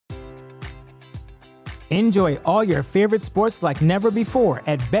Enjoy all your favorite sports like never before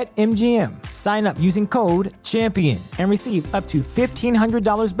at BetMGM. Sign up using code CHAMPION and receive up to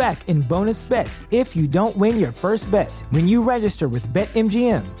 $1,500 back in bonus bets if you don't win your first bet. When you register with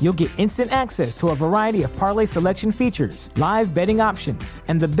BetMGM, you'll get instant access to a variety of parlay selection features, live betting options,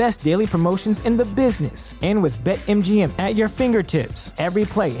 and the best daily promotions in the business. And with BetMGM at your fingertips, every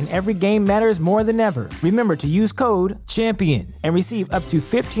play and every game matters more than ever. Remember to use code CHAMPION and receive up to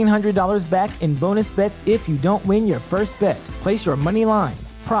 $1,500 back in bonus bets if you don't win your first bet. Place your money line,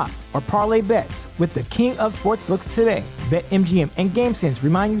 prop, or parlay bets with the king of sportsbooks today. BetMGM and GameSense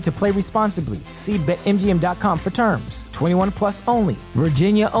remind you to play responsibly. See BetMGM.com for terms. 21 plus only.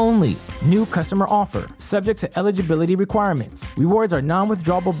 Virginia only. New customer offer. Subject to eligibility requirements. Rewards are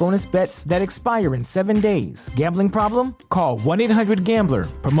non-withdrawable bonus bets that expire in 7 days. Gambling problem? Call 1-800-GAMBLER.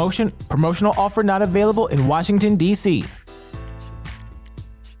 Promotional offer not available in Washington, D.C.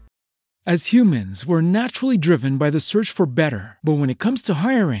 As humans, we're naturally driven by the search for better. But when it comes to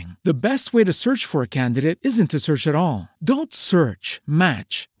hiring, the best way to search for a candidate isn't to search at all. Don't search,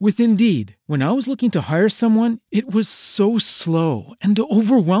 match with Indeed. When I was looking to hire someone, it was so slow and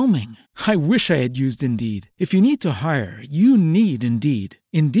overwhelming. I wish I had used Indeed. If you need to hire, you need Indeed.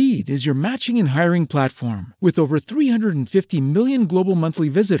 Indeed is your matching and hiring platform with over 350 million global monthly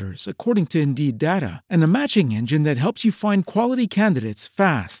visitors, according to Indeed data, and a matching engine that helps you find quality candidates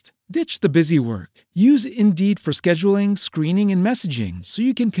fast. Ditch the busy work. Use Indeed for scheduling, screening, and messaging so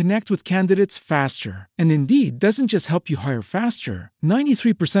you can connect with candidates faster. And Indeed doesn't just help you hire faster.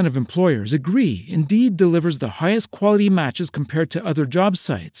 93% of employers agree Indeed delivers the highest quality matches compared to other job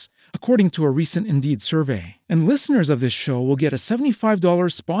sites, according to a recent Indeed survey. And listeners of this show will get a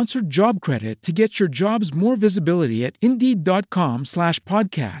 $75 sponsored job credit to get your jobs more visibility at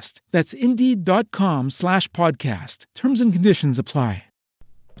Indeed.com/podcast. That's Indeed.com/podcast. Terms and conditions apply.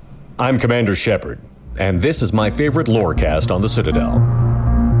 I'm Commander Shepard, and this is my favorite lorecast on the Citadel.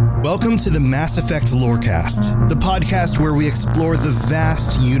 Welcome to the Mass Effect Lorecast, the podcast where we explore the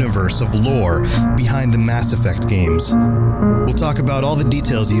vast universe of lore behind the Mass Effect games. We'll talk about all the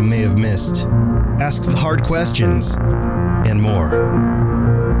details you may have missed, ask the hard questions, and more.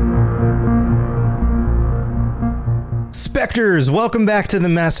 Spectres, welcome back to the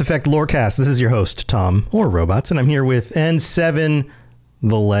Mass Effect Lorecast. This is your host, Tom, or Robots, and I'm here with N7,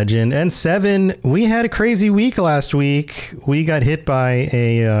 the legend. N7, we had a crazy week last week. We got hit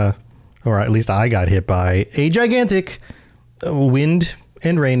by or at least I got hit by a gigantic wind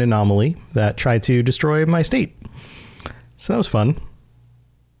and rain anomaly that tried to destroy my state. So that was fun.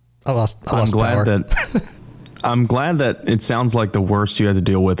 I lost power. I'm glad that it sounds like the worst you had to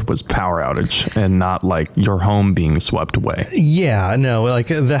deal with was power outage and not like your home being swept away. Yeah, no, like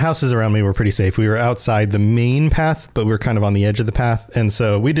the houses around me were pretty safe. We were outside the main path, but we were kind of on the edge of the path. And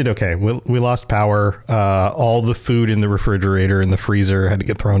so we did okay. We lost power. All the food in the refrigerator and the freezer had to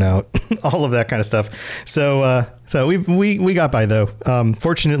get thrown out. All of that kind of stuff. So we got by, though.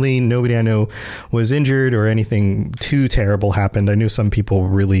 Fortunately, nobody I know was injured or anything too terrible happened. I knew some people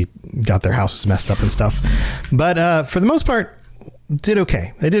really got their houses messed up and stuff. But for the most part, did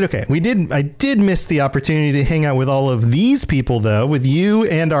okay. I did okay. I did miss the opportunity to hang out with all of these people, though, with you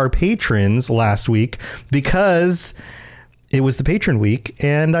and our patrons last week, because it was the patron week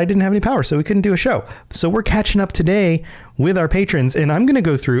and I didn't have any power, so we couldn't do a show. So we're catching up today with our patrons, and I'm going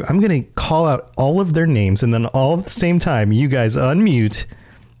to call out all of their names, and then all at the same time, you guys unmute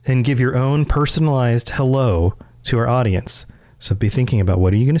and give your own personalized hello to our audience. So be thinking about,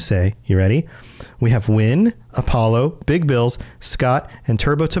 what are you going to say? You ready? We have Win, Apollo, Big Bills, Scott, and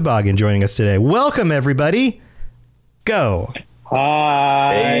Turbo Toboggan joining us today. Welcome, everybody. Go.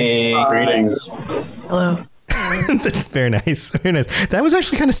 Hi. Hey, greetings. Hello. Very nice. Very nice. That was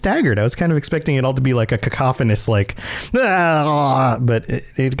actually kind of staggered. I was kind of expecting it all to be like a cacophonous, like, but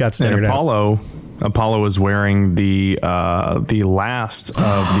it got staggered out. Apollo is wearing the last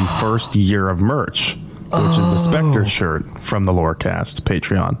of the first year of merch, which is the Spectre shirt from the Lorecast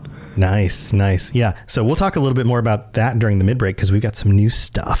Patreon. Nice. Yeah. So we'll talk a little bit more about that during the mid-break, because we've got some new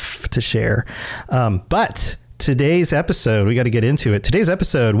stuff to share. But today's episode, we got to get into it. Today's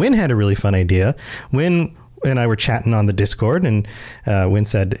episode, Win had a really fun idea. Win and I were chatting on the Discord, and Win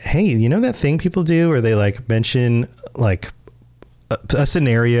said, hey, you know that thing people do where they like mention like a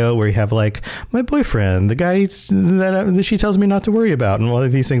scenario where you have like my boyfriend, the guy that she tells me not to worry about, and all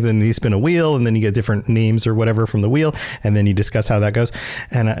of these things, and you spin a wheel and then you get different names or whatever from the wheel, and then you discuss how that goes.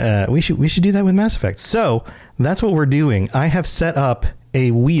 And we should do that with Mass Effect. So that's what we're doing. I have set up a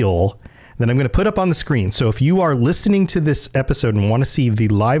wheel that I'm going to put up on the screen. So if you are listening to this episode and want to see the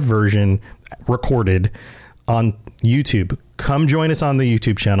live version recorded on YouTube, come join us on the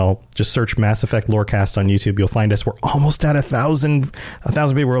YouTube channel. Just search Mass Effect Lorecast on YouTube. You'll find us. We're almost at 1,000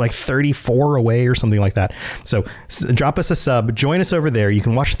 people. We're like 34 away or something like that. So drop us a sub. Join us over there. You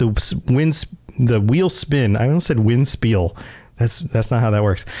can watch the wheel spin. I almost said wind spiel. That's not how that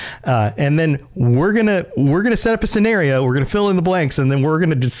works. And then we're gonna set up a scenario. We're gonna fill in the blanks, and then we're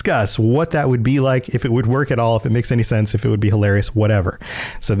gonna discuss what that would be like, if it would work at all, if it makes any sense, if it would be hilarious, whatever.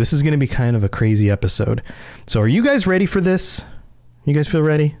 So this is gonna be kind of a crazy episode. So are you guys ready for this? You guys feel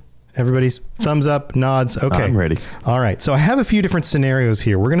ready? Everybody's thumbs up, nods. Okay, I'm ready. All right. So I have a few different scenarios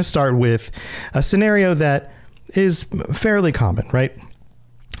here. We're gonna start with a scenario that is fairly common, right?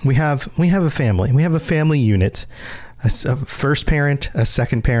 We have a family. We have a family unit. A first parent, a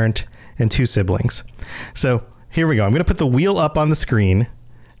second parent, and 2 siblings. So here we go. I'm going to put the wheel up on the screen,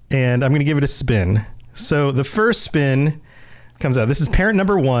 and I'm going to give it a spin. So the first spin comes out. This is parent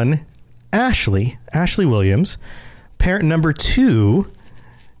number 1, Ashley Williams. Parent number 2,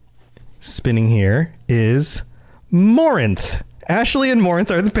 spinning here, is Morinth. Ashley and Morinth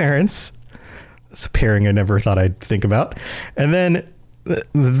are the parents. That's a pairing I never thought I'd think about. And then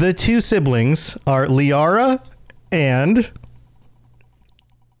the 2 siblings are Liara and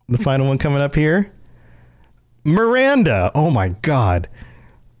the final one coming up here, Miranda. Oh my God.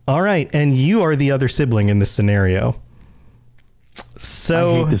 All right. And you are the other sibling in this scenario.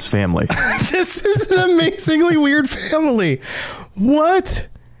 So I hate this family. This is an amazingly weird family. What?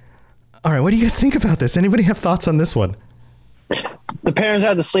 All right. What do you guys think about this? Anybody have thoughts on this one? The parents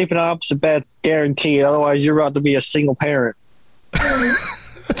have to sleep in opposite beds, guaranteed. Otherwise, you're about to be a single parent.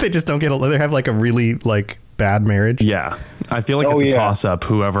 They just don't get they have like a really bad marriage. Yeah, I feel like it's a toss up.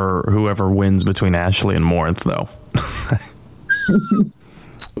 Whoever wins between Ashley and Morinth, though.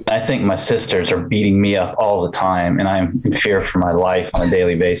 I think my sisters are beating me up all the time, and I'm in fear for my life on a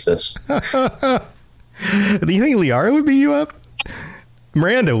daily basis. Do you think Liara would beat you up?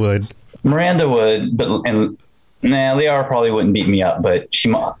 Miranda would, but Liara probably wouldn't beat me up, but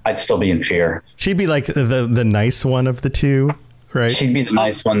I'd still be in fear. She'd be like the nice one of the 2, right? She'd be the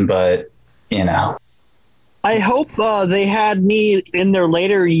nice one, but I hope they had me in their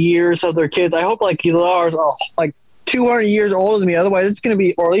later years of their kids. I hope Liara's 200 years older than me. Otherwise, it's going to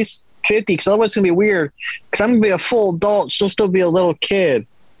be, or at least 50, because otherwise it's going to be weird. Because I'm going to be a full adult. She'll still be a little kid.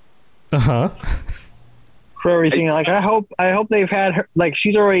 For everything. I hope they've had her.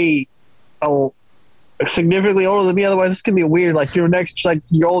 She's already significantly older than me. Otherwise, it's going to be weird. Your next,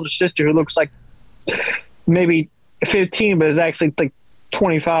 your older sister who looks like maybe 15, but is actually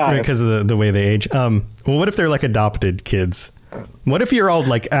 25. Because of the way they age. Well, what if they're adopted kids? What if you're all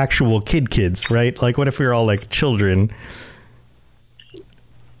actual kids, right? What if we're all children?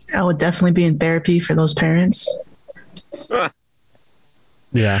 I would definitely be in therapy for those parents.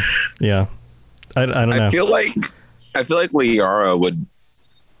 Yeah. I don't know. I feel like Liara would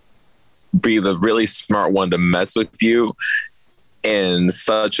be the really smart one to mess with you in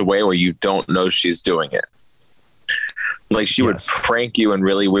such a way where you don't know she's doing it. She would prank you in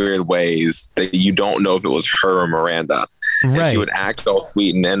really weird ways that you don't know if it was her or Miranda. Right. And she would act all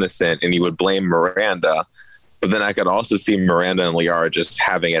sweet and innocent, and you would blame Miranda. But then I could also see Miranda and Liara just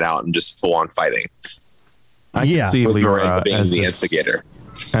having it out and just full on fighting. I can see Liara being the instigator.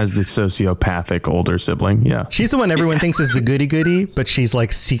 As the sociopathic older sibling, yeah. She's the one everyone thinks is the goody-goody, but she's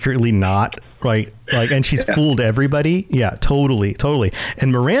secretly not, right? And she's fooled everybody. Yeah, totally.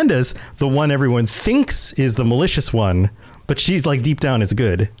 And Miranda's the one everyone thinks is the malicious one, but she's deep down is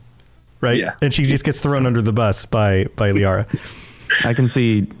good, right? Yeah. And she just gets thrown under the bus by Liara. I can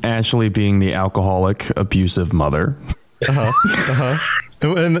see Ashley being the alcoholic, abusive mother.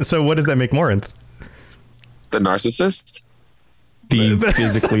 And so what does that make Morinth? The narcissist? The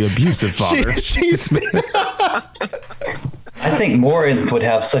physically abusive father. I think Morinth would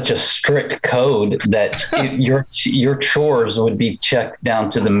have such a strict code that your chores would be checked down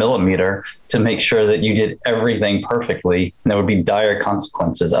to the millimeter to make sure that you did everything perfectly. And there would be dire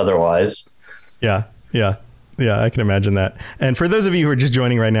consequences otherwise. Yeah, I can imagine that. And for those of you who are just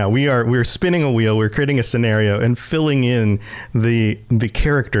joining right now, we're spinning a wheel, we're creating a scenario and filling in the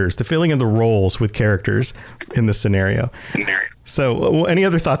characters, filling in the roles with characters in the scenario. So any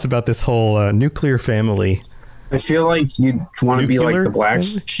other thoughts about this whole nuclear family? I feel like you'd want to be like the black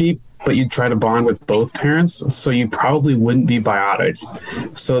sheep, but you'd try to bond with both parents, so you probably wouldn't be biotic.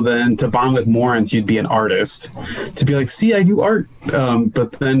 So then to bond with Morinth, you'd be an artist. To be see, I do art.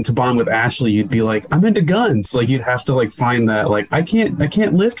 But then to bond with Ashley, you'd be I'm into guns. You'd have to find that I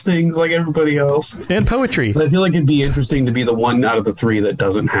can't lift things like everybody else. And poetry. So I feel it'd be interesting to be the one out of the 3 that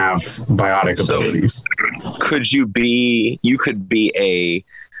doesn't have biotic abilities. You could be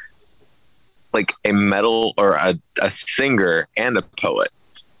like a metal or a singer and a poet.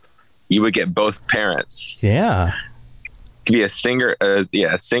 You would get both parents. Yeah. Could be a singer,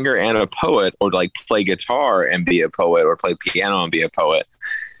 a singer and a poet, or like play guitar and be a poet, or play piano and be a poet.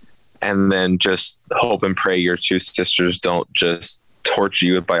 And then just hope and pray your two sisters don't just torture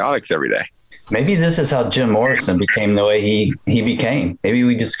you with biotics every day. Maybe this is how Jim Morrison became the way he became. Maybe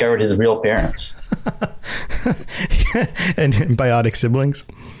we discovered his real parents. And biotic siblings.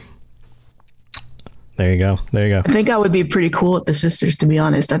 There you go. I think I would be pretty cool with the sisters, to be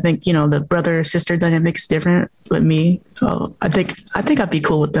honest. I think, the brother-sister dynamic's different with me. So I think I'd be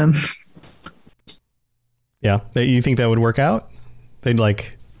cool with them. Yeah. You think that would work out? They'd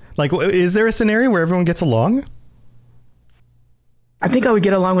like, is there a scenario where everyone gets along? I think I would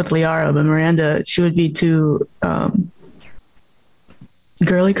get along with Liara, but Miranda, she would be too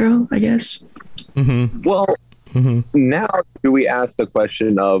girly girl, I guess. Mm-hmm. Well, now do we ask the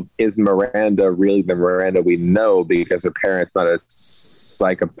question of, is Miranda really the Miranda we know because her parents not a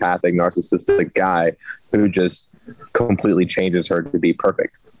psychopathic, narcissistic guy who just completely changes her to be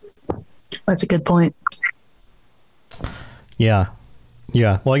perfect? That's a good point. Yeah.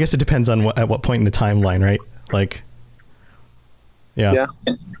 Well, I guess it depends on at what point in the timeline, right? Like, yeah.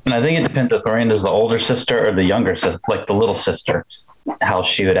 And I think it depends if Miranda's the older sister or the younger sister, like the little sister, how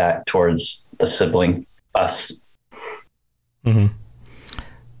she would act towards the sibling, us. Mm-hmm.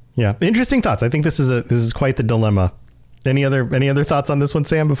 Yeah. Interesting thoughts. I think this is quite the dilemma. Any other thoughts on this one,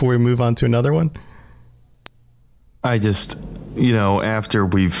 Sam, before we move on to another one? I just, after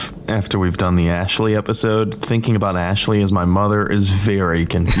we've done the Ashley episode, thinking about Ashley as my mother is very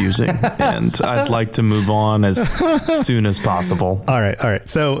confusing, and I'd like to move on as soon as possible. All right.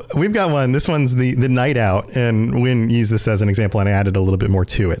 So we've got one. This one's the night out, and Wynn used this as an example, and I added a little bit more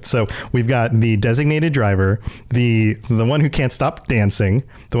to it. So we've got the designated driver, the one who can't stop dancing,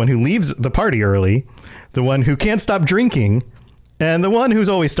 the one who leaves the party early, the one who can't stop drinking, and the one who's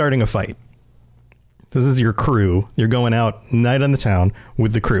always starting a fight. This is your crew. You're going out night on the town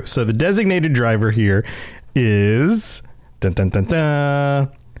with the crew. So the designated driver here is Thane.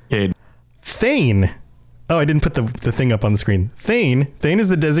 Oh, I didn't put the thing up on the screen. Thane is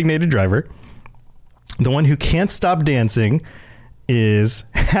the designated driver. The one who can't stop dancing is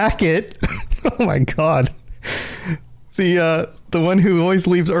Hackett. Oh my God. The one who always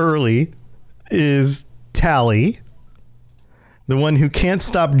leaves early is Tally. The one who can't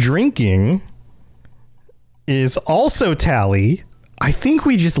stop drinking is also Tally. I think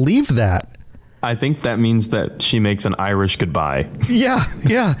we just leave that. I think that means that she makes an Irish goodbye. Yeah.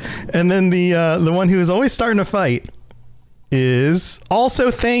 And then the one who is always starting a fight is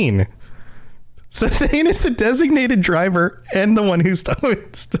also Thane. So Thane is the designated driver and the one who's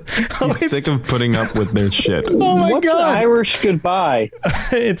always He's sick of putting up with their shit. Oh my What's God. an Irish goodbye?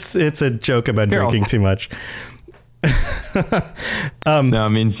 It's a joke about drinking too much. No, it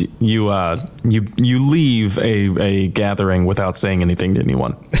means you leave a gathering without saying anything to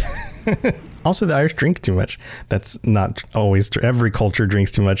anyone. Also, the Irish drink too much. That's not always true. Every culture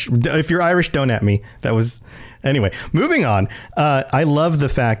drinks too much. If you're Irish, don't at me. Anyway, moving on. I love the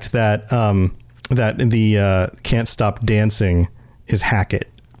fact that that the can't stop dancing is Hackett.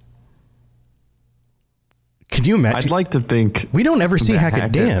 Could you imagine? I'd like to think we don't ever see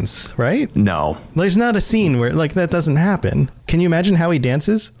Hackett dance, right? No. There's not a scene where that doesn't happen. Can you imagine how he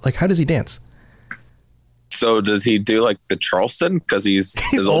dances? How does he dance? So does he do like the Charleston because he's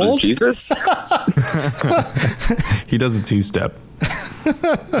as old as Jesus? He does a two-step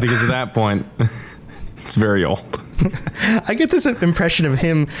because at that point it's very old. I get this impression of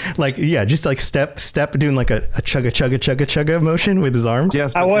him just step doing like a chugga motion with his arms.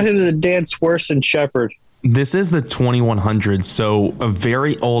 Yes, I want him to dance worse than Shepherd. This is the 2100s, so a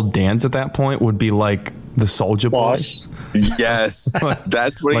very old dance at that point would be like the Soulja Boy. Yes,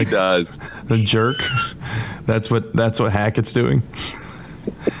 that's what he does. The jerk. That's what Hackett's doing.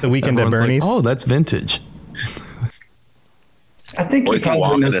 The Weekend at Bernie's. Like, oh, that's vintage. I think he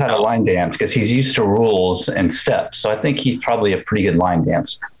probably knows how to line dance because he's used to rules and steps. So I think he's probably a pretty good line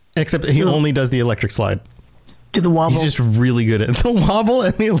dancer. Except he only does the electric slide. Do the wobble. He's just really good at the wobble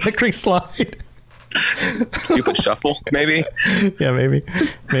and the electric slide. Cupid shuffle, maybe? Yeah,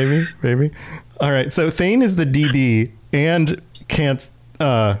 maybe. All right, so Thane is the DD and can't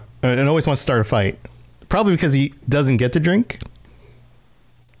and always wants to start a fight. Probably because he doesn't get to drink.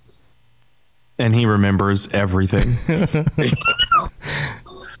 And he remembers everything. So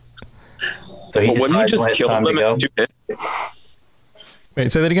he wouldn't you just kill them in 2 minutes?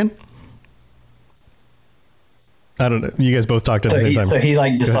 Wait, say that again? I don't know. You guys both talked at the same time. So he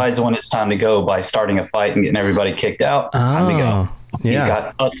decides when it's time to go by starting a fight and getting everybody kicked out. Time to go. He's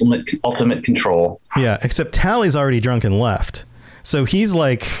got ultimate control. Yeah, except Tally's already drunk and left. So he's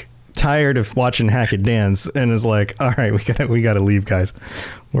like tired of watching Hackett dance and is like, all right, we gotta leave, guys.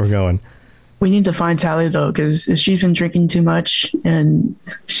 We're going. We need to find Tally, though, because if she's been drinking too much and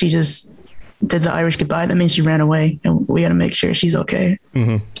she just did the Irish goodbye, that means she ran away, and we got to make sure she's okay.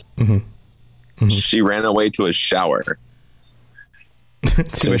 Mm-hmm. Mm-hmm. Mm-hmm. She ran away to a shower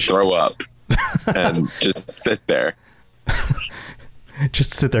to throw up and just sit there.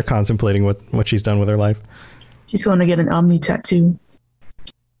 Just sit there contemplating what she's done with her life. She's going to get an Omni tattoo.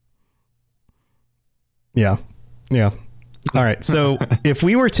 Yeah. Yeah. All right. So if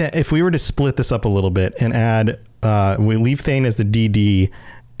we were to split this up a little bit and add, we leave Thane as the DD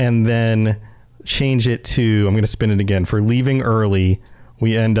and then change it to, I'm going to spin it again. For leaving early,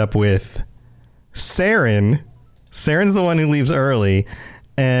 we end up with Saren. Saren's the one who leaves early,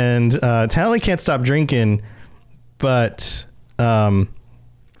 and Tally can't stop drinking, but let's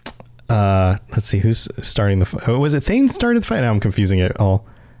see who's starting the fight. Oh, was it Thane started the fight? Now I'm confusing it all.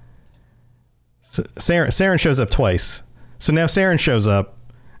 So Saren shows up twice. So now Saren shows up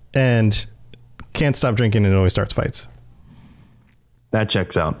and can't stop drinking and always starts fights. That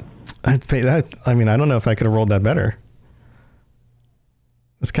checks out. I mean, I don't know if I could have rolled that better.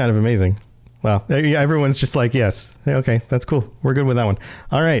 That's kind of amazing. Wow. Everyone's just like, yes. Hey, okay, that's cool. We're good with that one.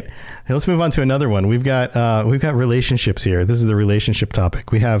 All right. Hey, let's move on to another one. We've got relationships here. This is the relationship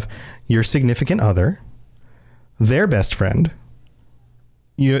topic. We have your significant other, their best friend,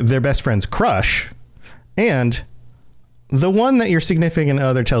 their best friend's crush, and the one that your significant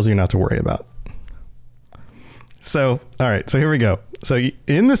other tells you not to worry about. So, all right. So here we go. So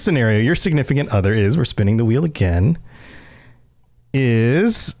in this scenario, your significant other is, we're spinning the wheel again,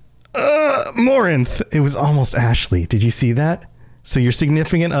 is Morinth. It was almost Ashley. Did you see that? So your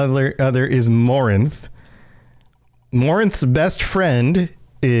significant other is Morinth. Morinth's best friend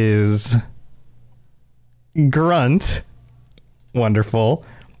is Grunt. Wonderful.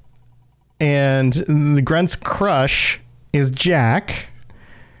 And the Grunt's crush is Jack.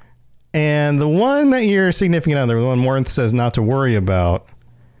 And the one that your significant other, the one Morinth says not to worry about,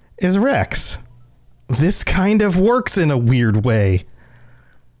 is Rex. This kind of works in a weird way.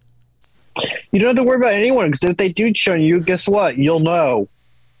 You don't have to worry about anyone, because if they do shun you, guess what? You'll know.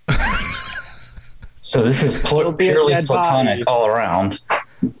 So this is purely platonic all around,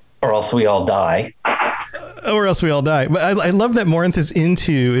 or else we all die. Or else we all die. But I love that Morinth is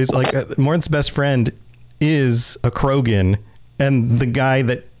like Morinth's best friend is a Krogan, and the guy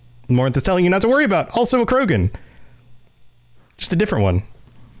that Morinth is telling you not to worry about, also a Krogan. Just a different one.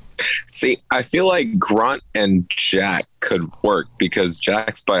 See, I feel like Grunt and Jack could work because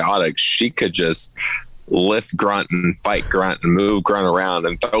Jack's biotic. She could just lift Grunt and fight Grunt and move Grunt around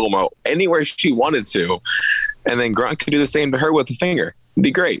and throw him out anywhere she wanted to. And then Grunt could do the same to her with a finger. It'd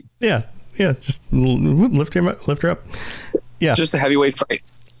be great. Yeah. Yeah. Just lift her up. Yeah. Just a heavyweight fight.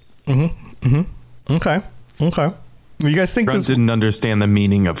 Mm-hmm. Mm-hmm. Okay. Okay. You guys think Grunt didn't understand the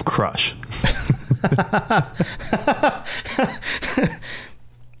meaning of crush.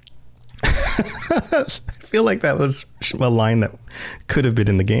 I feel like that was a line that could have been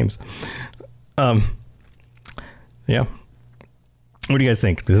in the games. Yeah. What do you guys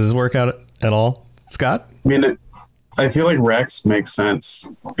think? Does this work out at all, Scott? I mean, I feel like Rex makes sense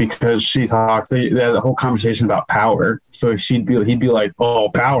because she talks. They had the whole conversation about power. So he'd be like, "Oh,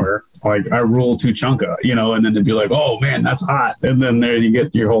 power! Like I rule Tuchanka," and then it'd be like, "Oh man, that's hot." And then there you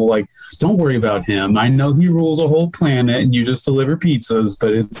get your whole like, "Don't worry about him. I know he rules a whole planet, and you just deliver pizzas,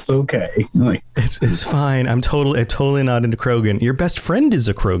 but it's okay." Like it's fine. I'm totally not into Krogan. Your best friend is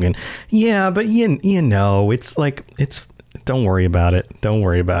a Krogan. Yeah, but you know, it's like don't worry about it. Don't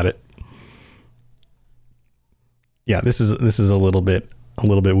worry about it. Yeah, this is a little bit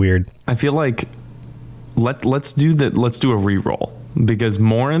weird. I feel like let's do a re-roll because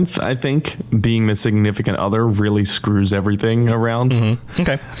Morinth, I think, being the significant other really screws everything around. Mm-hmm.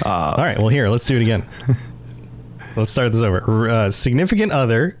 Okay. All right. Well, here, let's do it again. Let's start this over. Significant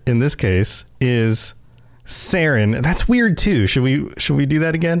other in this case is Saren. That's weird too. Should we do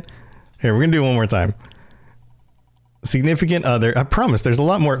that again? Here, we're gonna do it one more time. Significant other. I promise there's a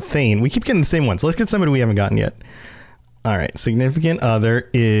lot more. Thane. We keep getting the same ones. Let's get somebody we haven't gotten yet. All right. Significant other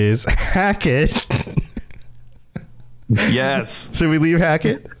is Hackett. Yes. Should we leave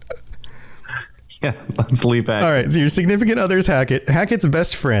Hackett? Yeah, let's leave Hackett. All right. So your significant other is Hackett. Hackett's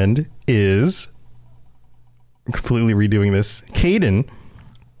best friend is, I'm completely redoing this, Caden.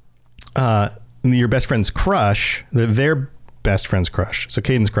 Your best friend's crush, their best friend's crush. So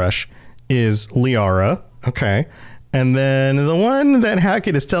Caden's crush is Liara. Okay. And then the one that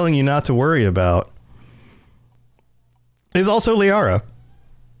Hackett is telling you not to worry about is also Liara.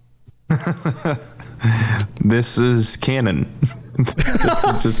 This is canon. This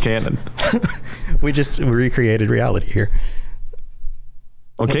is just canon. We just recreated reality here.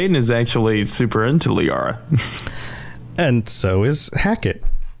 Well, Caden is actually super into Liara. And so is Hackett.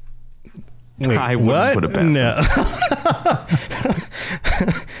 Wait, I wouldn't put it past him.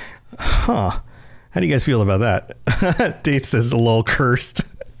 Huh. How do you guys feel about that? Date says a little cursed.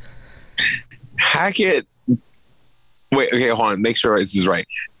 Hackett. Wait, okay, hold on. Make sure this is right.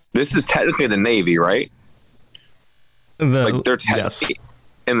 This is technically the Navy, right? Like they're technically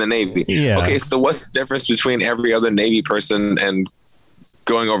in the Navy. Yeah. Okay, so what's the difference between every other Navy person and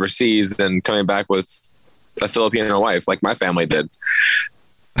going overseas and coming back with a Filipino wife like my family did?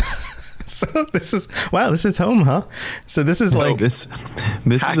 So this is home, huh? So this is like this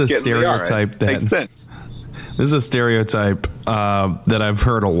is a stereotype that makes sense. This is a stereotype that I've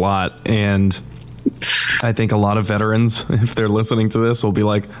heard a lot, and I think a lot of veterans, if they're listening to this, will be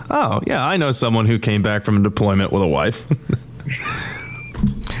like, "Oh, yeah, I know someone who came back from a deployment with a wife."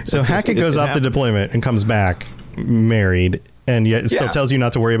 So Hackett goes off the deployment and comes back married, and yet it still tells you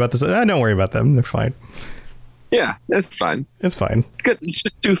not to worry about this. Don't worry about them; they're fine. Yeah, that's fine. It's fine. It's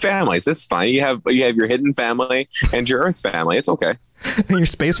just two families. It's fine. You have your hidden family and your Earth family. It's okay. And your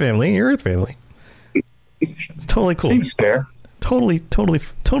space family and your Earth family. It's totally cool. Seems fair. Totally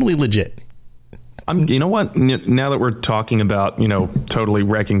legit. You know what? Now that we're talking about, totally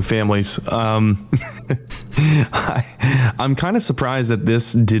wrecking families, I'm kind of surprised that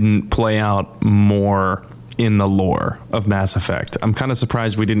this didn't play out more in the lore of Mass Effect. I'm kind of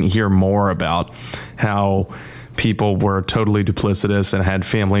surprised we didn't hear more about how people were totally duplicitous and had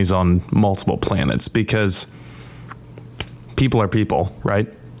families on multiple planets, because people are people,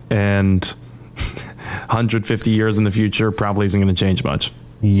 right? And 150 years in the future probably isn't going to change much.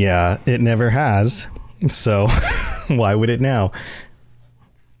 Yeah, it never has. So why would it now?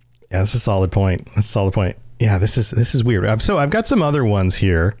 Yeah, that's a solid point. Yeah, this is weird. So I've got some other ones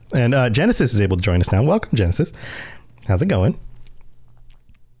here, and Genesis is able to join us now. Welcome, Genesis. How's it going?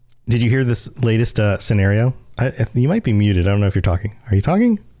 Did you hear this latest scenario? You might be muted. I don't know if you're talking. Are you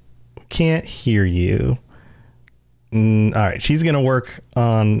talking? Can't hear you. All right, she's going to work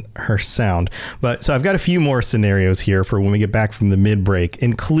on her sound. But so I've got a few more scenarios here for when we get back from the mid-break,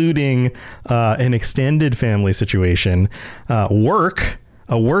 including an extended family situation, a work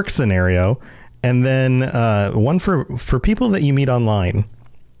scenario, and then one for people that you meet online.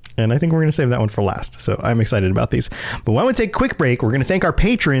 And I think we're going to save that one for last. So I'm excited about these. But why don't we take a quick break? We're going to thank our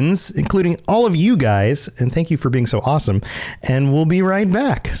patrons, including all of you guys. And thank you for being so awesome. And we'll be right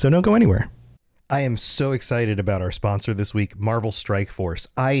back. So don't go anywhere. I am so excited about our sponsor this week, Marvel Strike Force.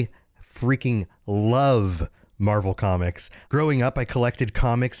 I freaking love Marvel Comics. Growing up, I collected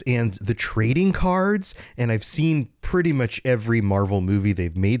comics and the trading cards, and I've seen pretty much every Marvel movie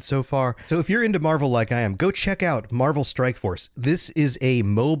they've made so far. So if you're into Marvel like I am, go check out Marvel Strike Force. This is a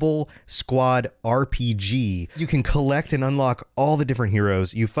mobile squad RPG. You can collect and unlock all the different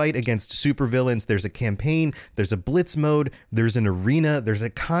heroes. You fight against supervillains. There's a campaign, there's a blitz mode, there's an arena, there's a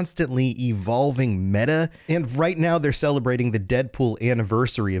constantly evolving meta. And right now they're celebrating the Deadpool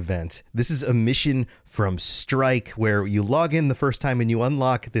anniversary event. This is a mission from Strike where you log in the first time and you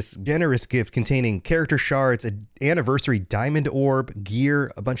unlock this generous gift containing character shards, an anniversary diamond orb,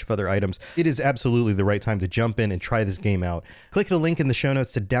 gear, a bunch of other items. It is absolutely the right time to jump in and try this game out. Click the link in the show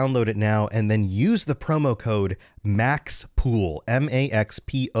notes to download it now, and then use the promo code MAXPOOL,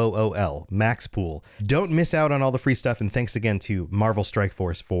 MAXPOOL, MAXPOOL. Don't miss out on all the free stuff, and thanks again to Marvel Strike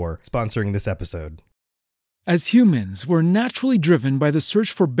Force for sponsoring this episode. As humans, we're naturally driven by the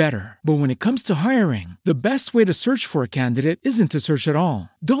search for better. But when it comes to hiring, the best way to search for a candidate isn't to search at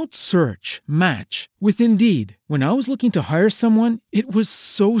all. Don't search, match with Indeed. When I was looking to hire someone, it was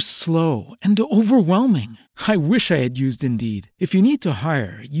so slow and overwhelming. I wish I had used Indeed. If you need to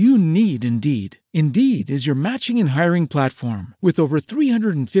hire, you need Indeed. Indeed is your matching and hiring platform with over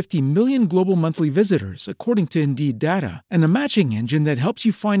 350 million global monthly visitors, according to Indeed data, and a matching engine that helps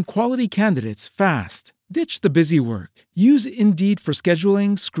you find quality candidates fast. Ditch the busy work. Use Indeed for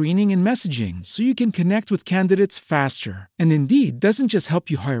scheduling, screening, and messaging so you can connect with candidates faster. And Indeed doesn't just help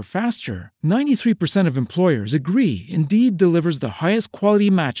you hire faster. 93% of employers agree Indeed delivers the highest quality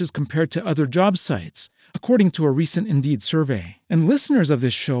matches compared to other job sites, according to a recent Indeed survey. And listeners of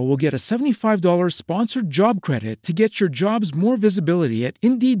this show will get a $75 sponsored job credit to get your jobs more visibility at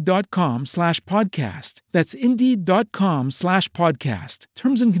Indeed.com/podcast. That's Indeed.com/podcast.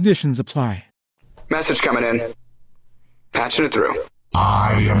 Terms and conditions apply. Message coming in. Patching it through.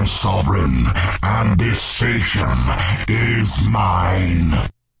 I am sovereign, and this station is mine.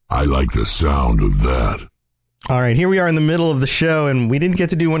 I like the sound of that. All right, here we are in the middle of the show, and we didn't get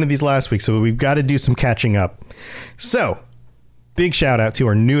to do one of these last week, so we've got to do some catching up. So, big shout out to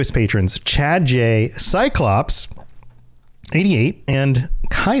our newest patrons, Chad J, Cyclops 88, and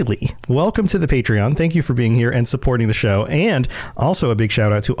Kylie. Welcome to the Patreon. Thank you for being here and supporting the show. And also a big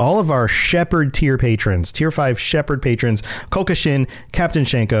shout out to all of our Shepherd tier patrons, tier 5 Shepherd patrons, Kokashin, Captain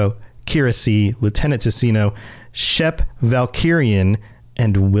Shanko, Kira C, Lieutenant Tocino, Shep Valkyrian,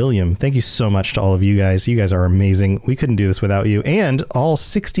 and William. Thank you so much to all of you guys. You guys are amazing. We couldn't do this without you. And all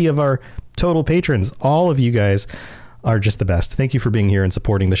 60 of our total patrons, all of you guys are just the best. Thank you for being here and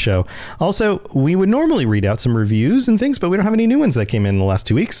supporting the show. Also, we would normally read out some reviews and things, but we don't have any new ones that came in the last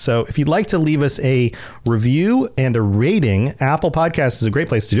 2 weeks. So if you'd like to leave us a review and a rating, Apple Podcasts is a great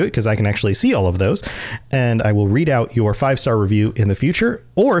place to do it because I can actually see all of those. And I will read out your 5-star review in the future.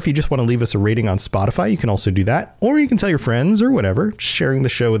 Or if you just want to leave us a rating on Spotify, you can also do that. Or you can tell your friends or whatever, sharing the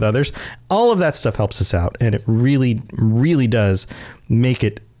show with others. All of that stuff helps us out. And it really, really does make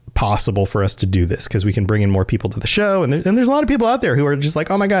it possible for us to do this because we can bring in more people to the show. And there's a lot of people out there who are just like,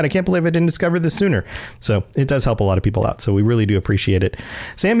 oh my God, I can't believe I didn't discover this sooner. So it does help a lot of people out. So we really do appreciate it.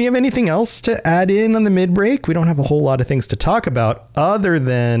 Sam, you have anything else to add in on the mid break? We don't have a whole lot of things to talk about other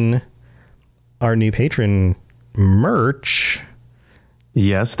than our new patron merch.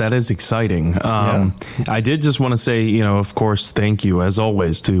 Yes, that is exciting. I did just want to say, of course, thank you as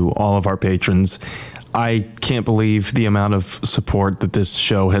always to all of our patrons. I can't believe the amount of support that this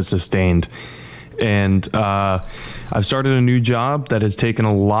show has sustained. And I've started a new job that has taken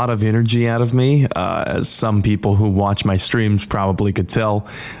a lot of energy out of me, as some people who watch my streams probably could tell.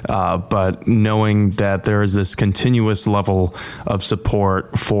 But knowing that there is this continuous level of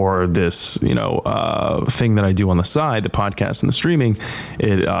support for this, thing that I do on the side, the podcast and the streaming,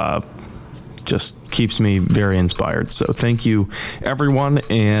 it just keeps me very inspired. So thank you, everyone.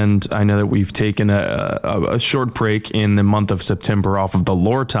 And I know that we've taken a short break in the month of September off of the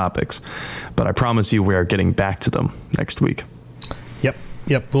lore topics, but I promise you we are getting back to them next week.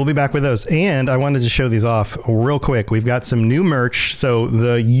 Yep. We'll be back with those. And I wanted to show these off real quick. We've got some new merch. So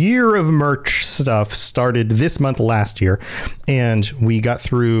the year of merch stuff started this month last year, and we got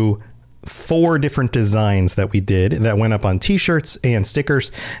through 4 different designs that we did that went up on t-shirts and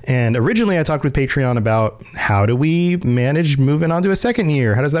stickers. And originally I talked with Patreon about how do we manage moving on to a second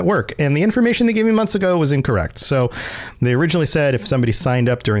year? How does that work? And the information they gave me months ago was incorrect. So they originally said if somebody signed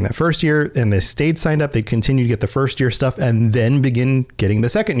up during that first year and they stayed signed up, they'd continue to get the first year stuff and then begin getting the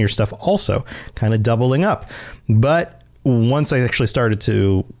second year stuff also, kind of doubling up. But once I actually started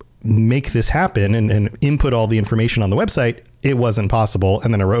to make this happen and input all the information on the website, it wasn't possible.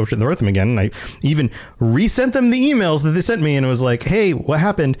 And then I wrote them again, and I even resent them the emails that they sent me, and it was like, hey, what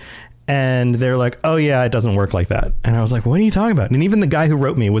happened? And they're like, oh yeah, it doesn't work like that. And I was like, what are you talking about? And even the guy who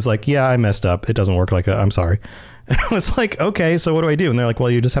wrote me was like, yeah, I messed up. It doesn't work like that. I'm sorry. And I was like, okay, so what do I do? And they're like,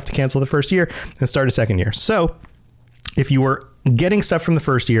 well, you just have to cancel the first year and start a second year. So if you were getting stuff from the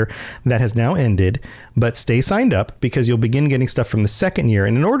first year, that has now ended, but stay signed up because you'll begin getting stuff from the second year.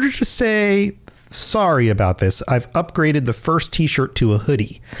 And in order to say sorry about this, I've upgraded the first t-shirt to a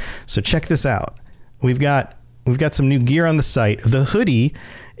hoodie. So check this out. We've got some new gear on the site. The hoodie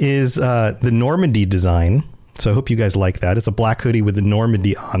is the Normandy design. So I hope you guys like that. It's a black hoodie with the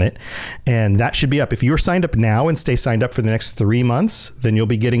Normandy on it. And that should be up. If you're signed up now and stay signed up for the next 3 months, then you'll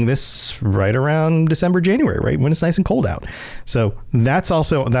be getting this right around December, January, right? When it's nice and cold out. So that's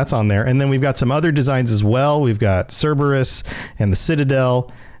on there. And then we've got some other designs as well. We've got Cerberus and the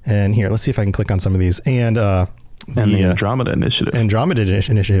Citadel. And here, let's see if I can click on some of these. And the Andromeda Initiative. Andromeda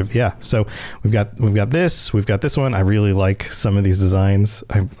Initiative, yeah. So we've got this one. I really like some of these designs.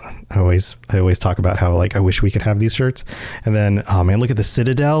 I always talk about how like I wish we could have these shirts. And then, oh man, look at the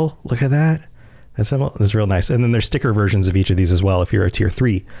Citadel. Look at that. That's real nice. And then there's sticker versions of each of these as well. If you're a tier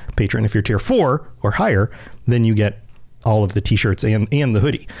 3 patron, if you're tier 4 or higher, then you get all of the t-shirts and the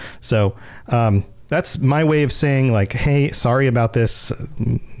hoodie. So that's my way of saying like, hey, sorry about this.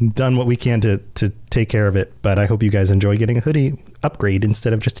 Done what we can to take care of it. But I hope you guys enjoy getting a hoodie upgrade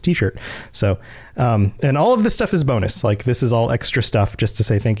instead of just a t-shirt. So, and all of this stuff is bonus. Like this is all extra stuff just to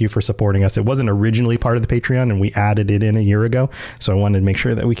say thank you for supporting us. It wasn't originally part of the Patreon and we added it in a year ago. So I wanted to make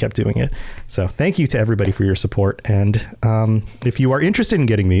sure that we kept doing it. So thank you to everybody for your support. And if you are interested in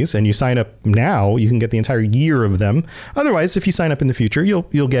getting these and you sign up now, you can get the entire year of them. Otherwise, if you sign up in the future,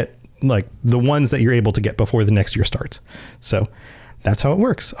 you'll get like the ones that you're able to get before the next year starts. So that's how it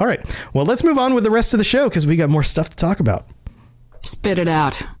works. All right. Well, let's move on with the rest of the show because we got more stuff to talk about. Spit it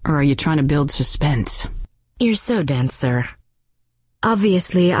out, or are you trying to build suspense? You're so dense, sir.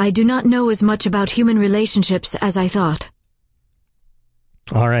 Obviously, I do not know as much about human relationships as I thought.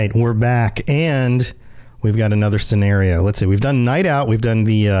 All right, we're back, and We've got another scenario. Let's see. We've done night out. We've done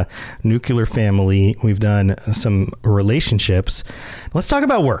the nuclear family. We've done some relationships. Let's talk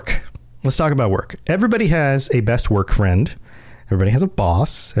about work. Everybody has a best work friend. Everybody has a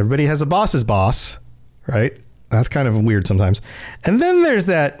boss. Everybody has a boss's boss, right? That's kind of weird sometimes. And then there's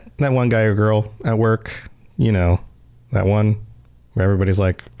that one guy or girl at work, you know, that one where everybody's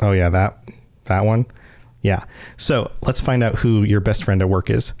like, oh yeah, that one. Yeah. So let's find out who your best friend at work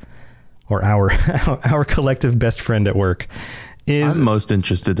is, or our collective best friend at work is. I'm most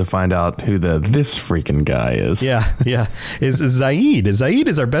interested to find out who this freaking guy is. Yeah. Is Zaid. Zaid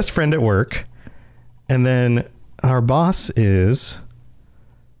is our best friend at work. And then our boss is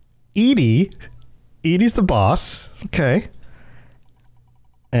Edie. Edie's the boss. Okay.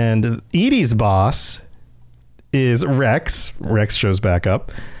 And Edie's boss is Rex. Rex shows back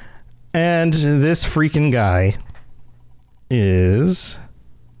up. And this freaking guy is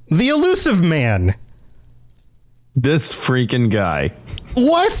the elusive man. This freaking guy.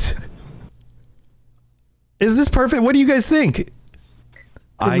 What? Is this perfect? What do you guys think?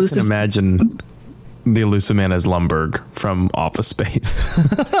 I can imagine the elusive man as Lumbergh from Office Space.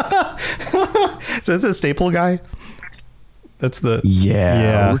 Is that the staple guy? That's the...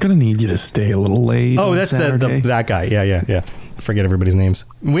 Yeah. We're going to need you to stay a little late. Oh, that's that guy. Yeah. Forget everybody's names.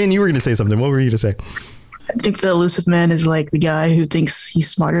 Win, you were going to say something. What were you to say? I think the elusive man is like the guy who thinks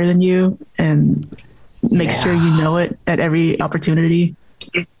he's smarter than you and makes sure you know it at every opportunity.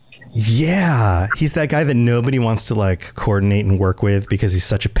 Yeah. He's that guy that nobody wants to like coordinate and work with because he's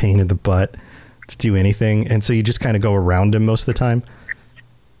such a pain in the butt to do anything. And so you just kind of go around him most of the time.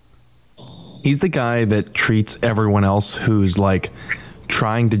 He's the guy that treats everyone else who's like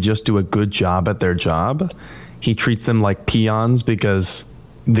trying to just do a good job at their job. He treats them like peons because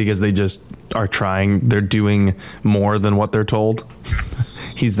they just are trying. They're doing more than what they're told.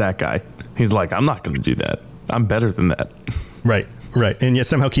 He's that guy. He's like, I'm not going to do that. I'm better than that. Right. And yet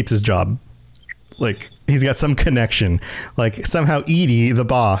somehow keeps his job. Like he's got some connection. Like somehow Edie, the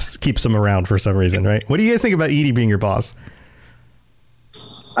boss, keeps him around for some reason. Right. What do you guys think about Edie being your boss?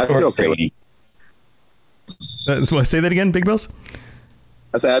 I'd be okay with it. Say that again, Big Bills?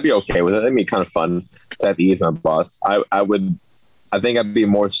 I said I'd be okay with it. It'd be kind of fun to have Edie as my boss. I think I'd be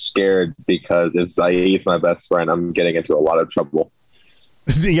more scared because if Zaid's my best friend, I'm getting into a lot of trouble.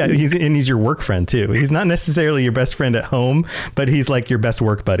 Yeah, he's your work friend too. He's not necessarily your best friend at home, but he's like your best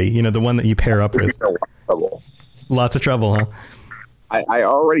work buddy. You know, the one that you pair up with. Lots of trouble, huh? I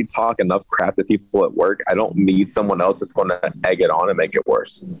already talk enough crap to people at work. I don't need someone else that's going to egg it on and make it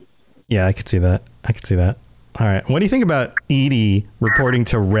worse. Yeah, I could see that. All right. What do you think about Edie reporting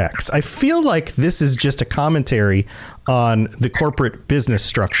to Rex? I feel like this is just a commentary on the corporate business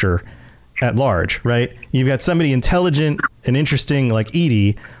structure at large, right? You've got somebody intelligent and interesting like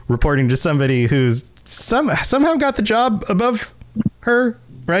Edie reporting to somebody who's somehow got the job above her,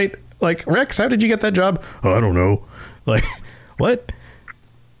 right? Like, Rex, how did you get that job? Oh, I don't know. Like, what?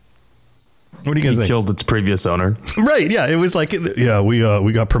 What do you guys think? Killed its previous owner. Right. Yeah. It was like,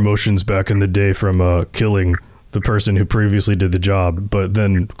 we got promotions back in the day from killing the person who previously did the job, but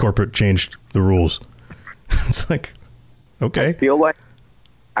then corporate changed the rules. It's like, okay. I feel like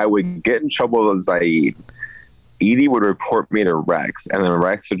I would get in trouble with Zaid. Edie would report me to Rex, and then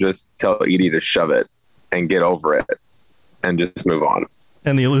Rex would just tell Edie to shove it and get over it and just move on.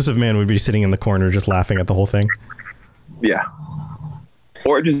 And the elusive man would be sitting in the corner just laughing at the whole thing. Yeah.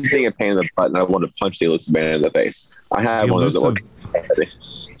 Or just being a pain in the butt, and I want to punch the elusive man in the face. I have one of those.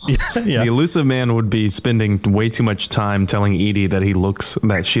 The elusive man would be spending way too much time telling Edie that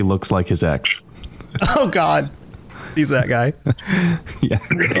she looks like his ex. Oh God, he's that guy. Yeah,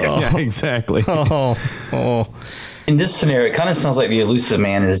 yeah, exactly. Oh. In this scenario, it kind of sounds like the elusive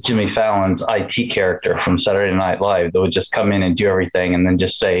man is Jimmy Fallon's IT character from Saturday Night Live that would just come in and do everything and then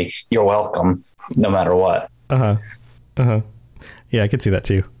just say, "You're welcome," no matter what. Yeah, I could see that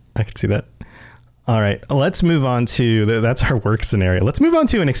too. I could see that. All right, let's move on to that's our work scenario. Let's move on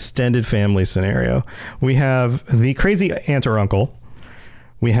to an extended family scenario. We have the crazy aunt or uncle.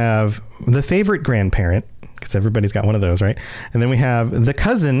 We have the favorite grandparent, because everybody's got one of those, right? And then we have the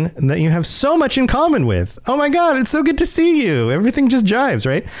cousin that you have so much in common with. Oh my God, it's so good to see you. Everything just jives,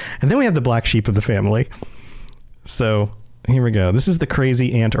 right? And then we have the black sheep of the family. So here we go. This is the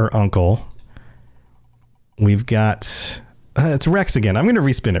crazy aunt or uncle. We've got... it's Rex again. I'm going to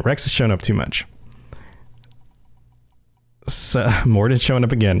respin it. Rex has shown up too much. So Morden's showing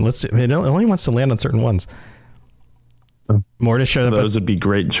up again. Let's see. It only wants to land on certain ones. Morden showed up. Those would be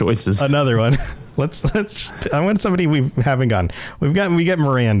great choices. Another one. Let's just, I want somebody we haven't gotten. We got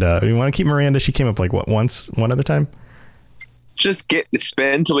Miranda. We want to keep Miranda. She came up like what, one other time? just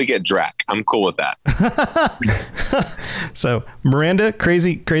spin until we get Drac. I'm cool with that. So Miranda,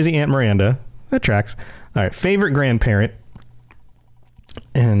 crazy Aunt Miranda. That tracks. All right, favorite grandparent.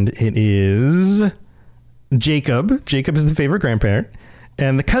 And it is Jacob. Jacob is the favorite grandparent.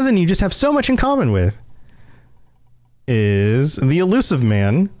 And the cousin you just have so much in common with is the elusive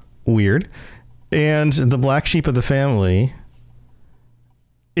man. Weird. And the black sheep of the family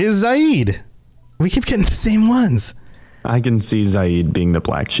is Zaid. We keep getting the same ones. I can see Zaid being the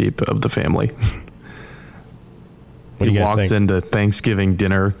black sheep of the family. He walks into Thanksgiving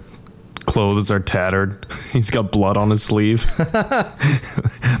dinner. Clothes are tattered. He's got blood on his sleeve.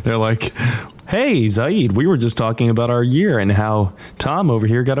 They're like, hey, Zaid, we were just talking about our year and how Tom over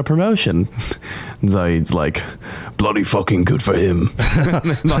here got a promotion. Zaid's like, bloody fucking good for him. And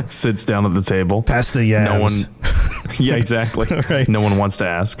then, like, sits down at the table. Pass the yams. No one. Yeah, exactly. Right. No one wants to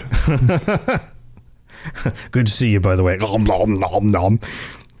ask. Good to see you, by the way. Nom, nom, nom, nom.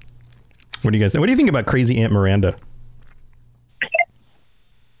 What do you guys think? What do you think about crazy Aunt Miranda?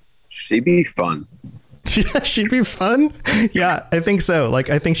 She'd be fun. She'd be fun? Yeah, I think so. Like,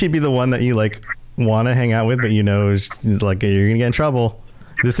 I think she'd be the one that you, like, want to hang out with, but you know, is like, you're going to get in trouble.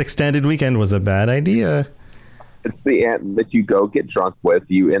 This extended weekend was a bad idea. It's the aunt that you go get drunk with.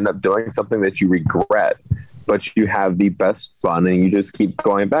 You end up doing something that you regret, but you have the best fun, and you just keep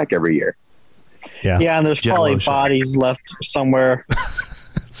going back every year. Yeah. Yeah, and there's probably bodies left somewhere.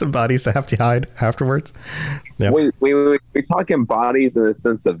 Some bodies to have to hide afterwards. Yep. We're talking bodies in the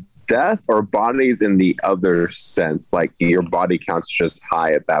sense of death, or bodies in the other sense, like your body count's just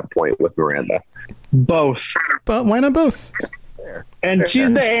high at that point with Miranda? Both. But why not both? And she's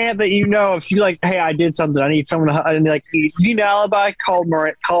the aunt that, you know, if you like, hey, I did something, I need someone to, and like, you need an alibi, call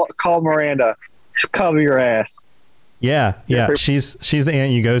Miranda. She'll cover your ass. Yeah. She's the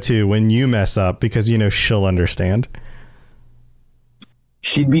aunt you go to when you mess up, because you know she'll understand.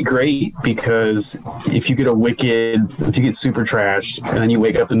 She'd be great, because if you get super trashed and then you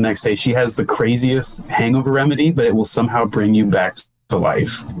wake up the next day, she has the craziest hangover remedy, but it will somehow bring you back to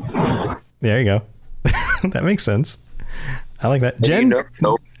life. There you go. That makes sense. I like that. Jen,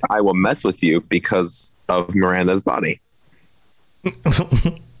 no, I will mess with you because of Miranda's body.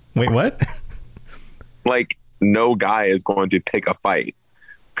 Wait, what? Like, no guy is going to pick a fight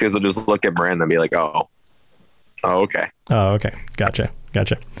because they'll just look at Miranda and be like, oh, okay. Oh, okay. Gotcha.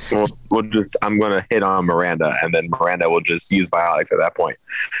 I'm going to hit on Miranda, and then Miranda will just use biotics at that point.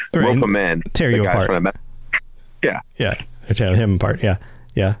 Right. Rope him in. Tear you apart. Yeah. Tear him apart.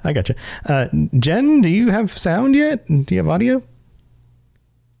 Yeah. I gotcha. Jen, do you have sound yet? Do you have audio?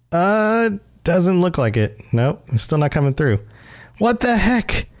 Doesn't look like it. Nope. Still not coming through. What the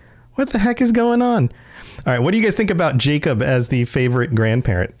heck? What the heck is going on? All right. What do you guys think about Jacob as the favorite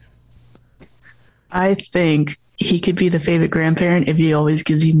grandparent? I think he could be the favorite grandparent if he always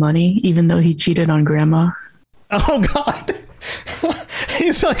gives you money, even though he cheated on grandma. Oh God.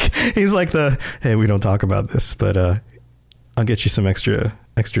 He's like the, hey, we don't talk about this, but I'll get you some extra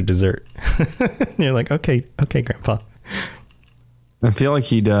dessert. And you're like, okay, Grandpa. I feel like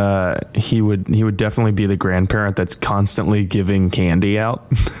he would definitely be the grandparent that's constantly giving candy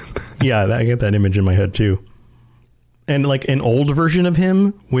out. Yeah, I get that image in my head too. And like an old version of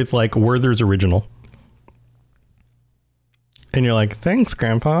him with like Werther's Original. And you're like, thanks,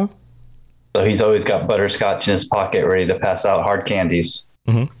 Grandpa. So he's always got butterscotch in his pocket ready to pass out hard candies.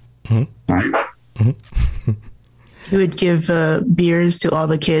 Mm-hmm. Mm-hmm. Mm-hmm. He would give beers to all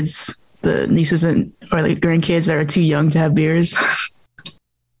the kids, the nieces or like grandkids that are too young to have beers.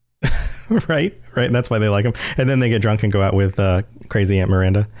 Right. That's why they like him. And then they get drunk and go out with crazy Aunt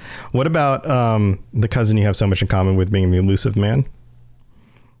Miranda. What about the cousin you have so much in common with being the elusive man?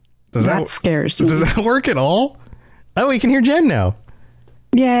 That scares me. Does that work at all? Oh, we can hear Jen now.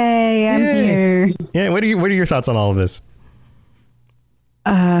 Yay, I'm here. Yeah, what are your thoughts on all of this?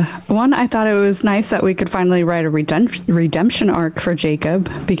 One, I thought it was nice that we could finally write a redemption arc for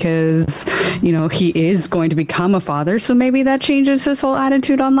Jacob, because, you know, he is going to become a father. So maybe that changes his whole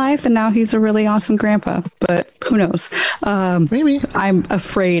attitude on life. And now he's a really awesome grandpa. But who knows? Maybe. I'm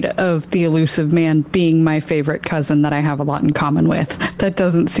afraid of the elusive man being my favorite cousin that I have a lot in common with. That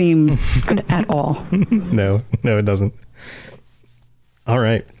doesn't seem good at all. No, it doesn't. All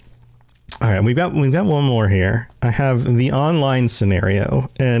right, we've got one more here. I have the online scenario,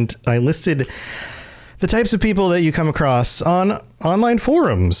 and I listed the types of people that you come across on online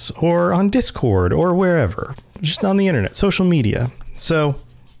forums or on Discord or wherever, just on the internet, social media. So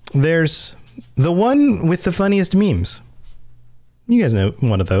there's the one with the funniest memes. You guys know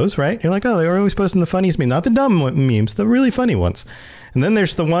one of those, right? You're like, oh, they're always posting the funniest memes, not the dumb memes, the really funny ones. And then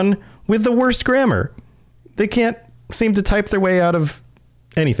there's the one with the worst grammar. They can't seem to type their way out of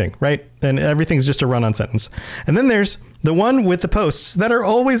anything, right? And everything's just a run-on sentence. And then there's the one with the posts that are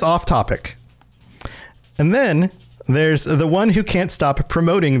always off topic. And then there's the one who can't stop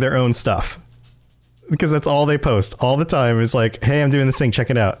promoting their own stuff, because that's all they post all the time is like, hey, I'm doing this thing, check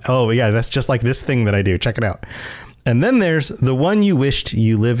it out. Oh yeah, that's just like this thing that I do, check it out. And then there's the one you wished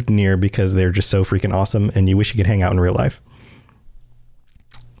you lived near because they're just so freaking awesome and you wish you could hang out in real life.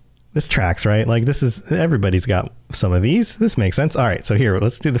 This tracks, right? Like everybody's got some of these. This makes sense. All right, so here,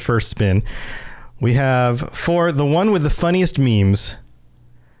 let's do the first spin. We have for the one with the funniest memes,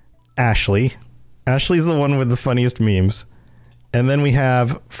 Ashley. Ashley's the one with the funniest memes. And then we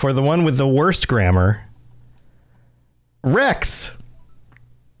have for the one with the worst grammar, Rex.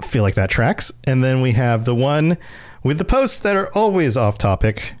 I feel like that tracks. And then we have the one with the posts that are always off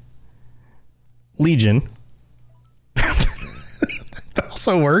topic, Legion. That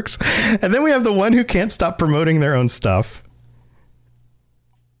also works. And then we have the one who can't stop promoting their own stuff,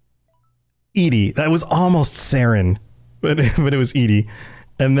 Edie. That was almost Saren, but it was Edie.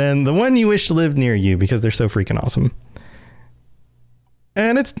 And then the one you wish lived near you because they're so freaking awesome.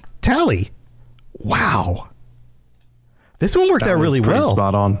 And it's Tally. Wow. This one worked out really well.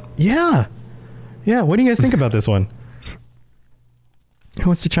 Spot on. Yeah. Yeah. What do you guys think about this one? Who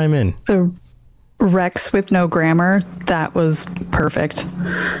wants to chime in? The Rex with no grammar, that was perfect.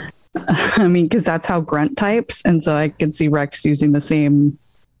 I mean, because that's how Grunt types. And so I could see Rex using the same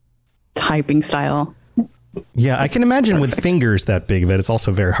typing style. Yeah, I can imagine with fingers that big that it's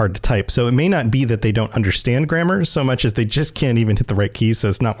also very hard to type. So it may not be that they don't understand grammar so much as they just can't even hit the right keys. So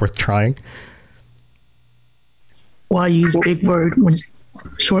it's not worth trying. Why use big word when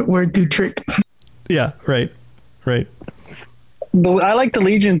short word do trick? Yeah, right. Right. But I like the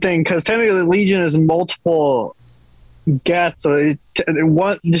Legion thing because technically the Legion is multiple gets. So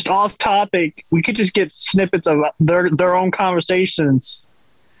just off topic, we could just get snippets of their own conversations.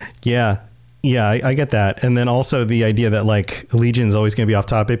 Yeah. Yeah, I get that. And then also the idea that like Legion is always going to be off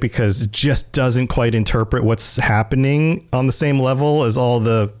topic because it just doesn't quite interpret what's happening on the same level as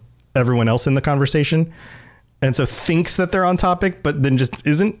everyone else in the conversation. And so thinks that they're on topic, but then just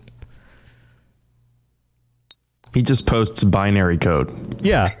isn't. He just posts binary code.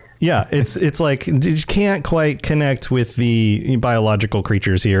 Yeah. Yeah. It's like you can't quite connect with the biological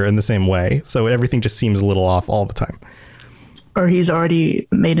creatures here in the same way. So everything just seems a little off all the time. Or he's already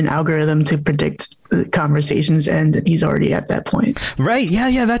made an algorithm to predict conversations and he's already at that point. Right. Yeah.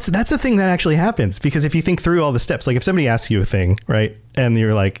 Yeah. That's a thing that actually happens because if you think through all the steps, like if somebody asks you a thing, right, and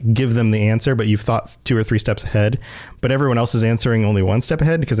you're like, give them the answer, but you've thought 2 or 3 steps ahead, but everyone else is answering only 1 step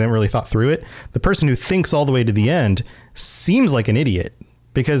ahead because they haven't really thought through it. The person who thinks all the way to the end seems like an idiot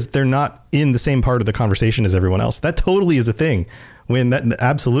because they're not in the same part of the conversation as everyone else. That totally is a thing. When that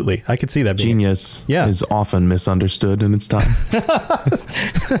absolutely, I could see that. Genius is often misunderstood in its time.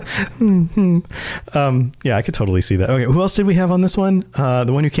 Yeah, I could totally see that. Okay, who else did we have on this one? The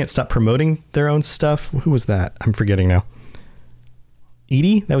one who can't stop promoting their own stuff. Who was that? I'm forgetting now.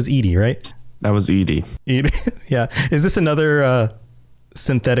 Edie? That was Edie, right? That was Edie. Edie. Yeah. Is this another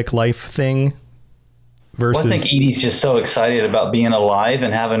synthetic life thing? Versus... Well, I think Edie's just so excited about being alive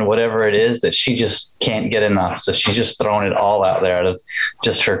and having whatever it is that she just can't get enough. So she's just throwing it all out there out of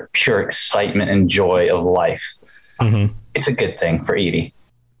just her pure excitement and joy of life. Mm-hmm. It's a good thing for Edie.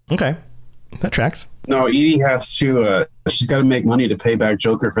 Okay. That tracks. No, Edie has to, she's got to make money to pay back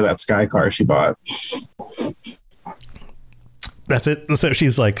Joker for that Sky car she bought. That's it. So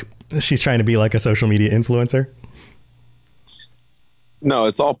she's trying to be like a social media influencer. No,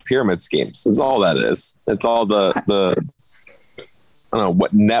 it's all pyramid schemes. It's all that is. It's all the I don't know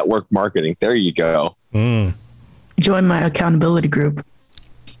what network marketing. There you go. Join my accountability group.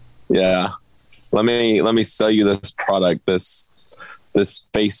 Yeah. Let me sell you this product, this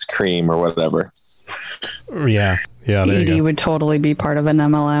face cream or whatever. Yeah. Yeah. There Edie would totally be part of an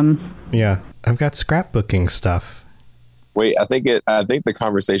MLM. Yeah. I've got scrapbooking stuff. Wait, I think the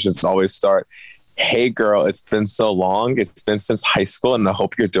conversations always start, hey girl, it's been so long. It's been since high school and I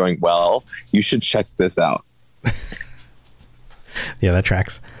hope you're doing well. You should check this out. Yeah, that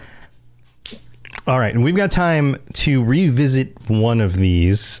tracks. All right. And we've got time to revisit one of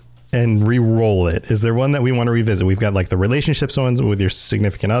these and re-roll it. Is there one that we want to revisit? We've got like the relationships ones with your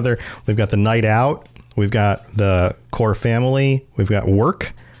significant other. We've got the night out. We've got the core family. We've got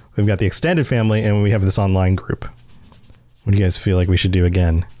work. We've got the extended family. And we have this online group. What do you guys feel like we should do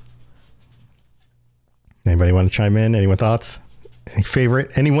again? Anybody want to chime in? Anyone thoughts? Any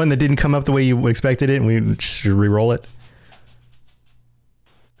favorite? Anyone that didn't come up the way you expected it and we should re-roll it?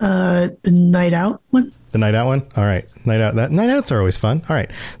 The night out one. The night out one? All right. Night out. Night outs are always fun. All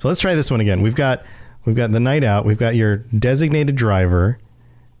right. So let's try this one again. We've got We've got the night out. We've got your designated driver.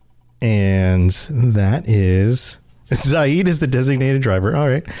 And that is... Zaid is the designated driver. All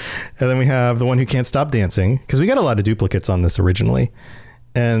right. And then we have the one who can't stop dancing. Because we got a lot of duplicates on this originally.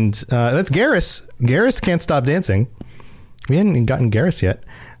 And that's Garrus. Garrus can't stop dancing. We hadn't gotten Garrus yet.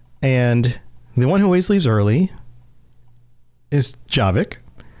 And the one who always leaves early is Javik.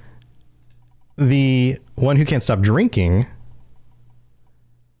 The one who can't stop drinking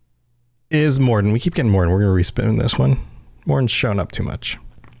is Morden. We keep getting Morden. We're going to respin this one. Morden's showing up too much.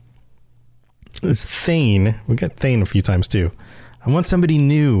 It's Thane. We got Thane a few times too. I want somebody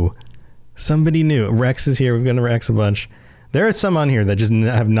new. Somebody new. Rex is here. We've got Rex a bunch. There are some on here that just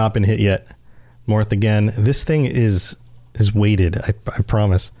have not been hit yet. Morth again. This thing is weighted. I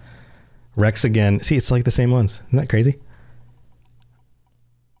promise. Rex again. See, it's like the same ones. Isn't that crazy?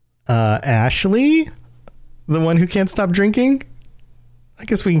 Ashley, the one who can't stop drinking. I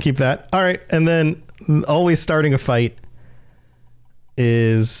guess we can keep that. All right. And then always starting a fight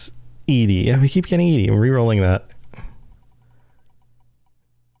is Edie. Yeah, we keep getting Edie. I'm re-rolling that.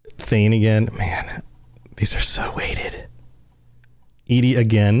 Thane again. Man, these are so weighted. Edie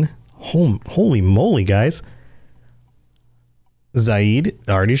again. Holy moly, guys. Zaid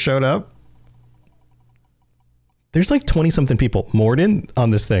already showed up. There's like 20 something people. Morden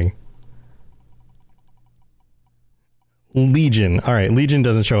on this thing. Legion. All right. Legion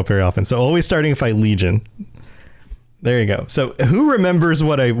doesn't show up very often. So always starting a fight, Legion. There you go. So who remembers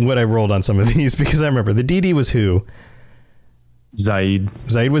what I rolled on some of these? Because I remember the DD was who? Zaid.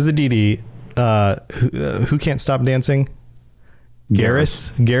 Zaid was the DD. Who can't stop dancing?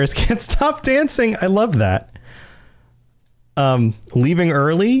 Garrus. Garrus can't stop dancing. I love that. Leaving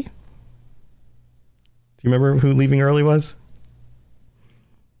early. Do you remember who leaving early was?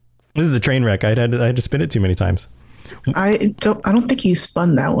 This is a train wreck. I had to spin it too many times. I don't think you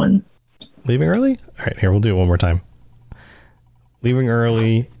spun that one. Leaving early? All right, here, we'll do it one more time. Leaving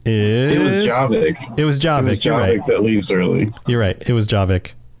early is... It was Javik. It was Javik. It was Javik, you're right. that leaves early. You're right. It was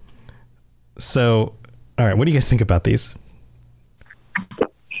Javik. So, all right, what do you guys think about these?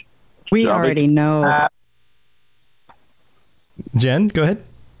 We already know. Jen, go ahead.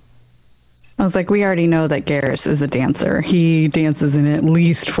 I was like, we already know that Garrus is a dancer. He dances in at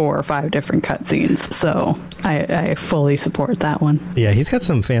least 4 or 5 different cutscenes. So I fully support that one. Yeah, he's got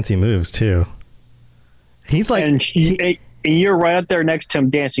some fancy moves too. He's like, and you're right up there next to him,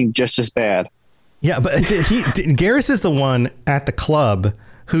 dancing just as bad. Yeah, but Garrus is the one at the club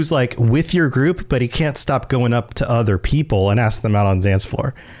who's like with your group, but he can't stop going up to other people and ask them out on the dance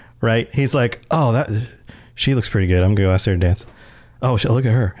floor, right? He's like, oh, she looks pretty good. I'm gonna go ask her to dance. Oh, look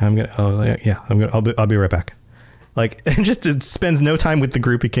at her. I'll be right back. Like, and just spends no time with the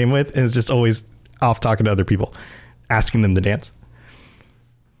group he came with and is just always off talking to other people, asking them to dance.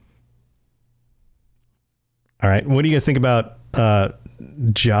 All right. What do you guys think about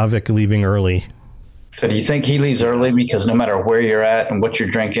Javik leaving early? So do you think he leaves early because no matter where you're at and what you're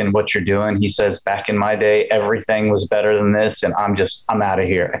drinking, what you're doing, he says, back in my day, everything was better than this. And I'm out of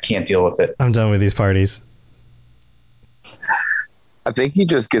here. I can't deal with it. I'm done with these parties. I think he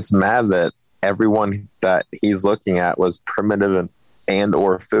just gets mad that everyone that he's looking at was primitive and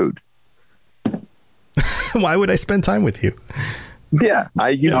or food. Why would I spend time with you? Yeah,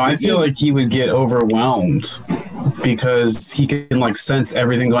 I feel like he would get overwhelmed because he can like sense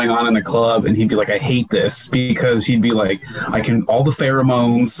everything going on in the club, and he'd be like, I hate this, because he'd be like, I can all the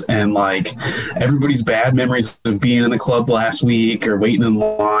pheromones and like everybody's bad memories of being in the club last week or waiting in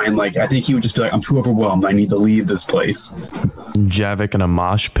line. Like, I think he would just be like, I'm too overwhelmed. I need to leave this place. Javik in a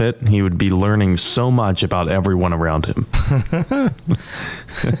mosh pit, he would be learning so much about everyone around him.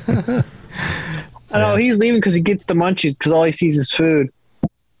 I know he's leaving because he gets the munchies because all he sees is food.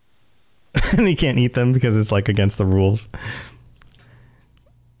 And he can't eat them because it's like against the rules.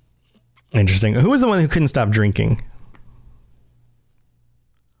 Interesting. Who was the one who couldn't stop drinking?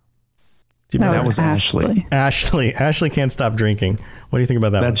 That was Ashley. Ashley can't stop drinking. What do you think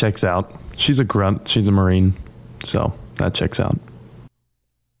about that? That checks out. She's a grunt. She's a Marine. So that checks out.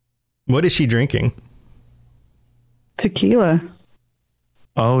 What is she drinking? Tequila.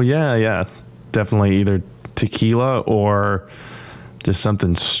 Oh, yeah. Definitely either tequila or just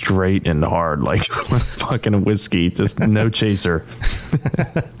something straight and hard, like fucking whiskey, just no chaser.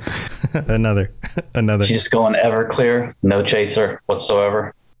 Another. She's just going Everclear, no chaser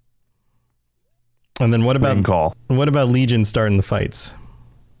whatsoever. And then what about Legion starting the fights?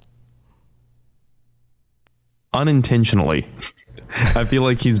 Unintentionally. I feel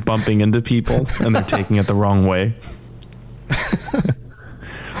like he's bumping into people and they're taking it the wrong way.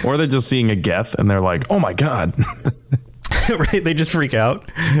 Or they're just seeing a Geth and they're like, oh my God. Right? They just freak out.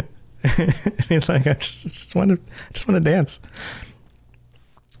 He's like, I just want to dance.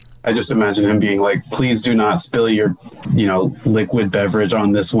 I just imagine him being like, please do not spill your, liquid beverage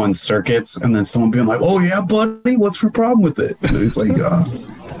on this one's circuits. And then someone being like, oh yeah, buddy, what's your problem with it? And he's like,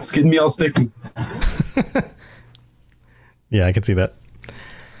 it's getting me all sticky. Yeah, I can see that.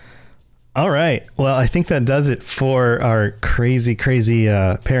 All right. Well, I think that does it for our crazy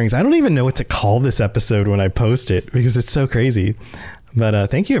pairings. I don't even know what to call this episode when I post it because it's so crazy.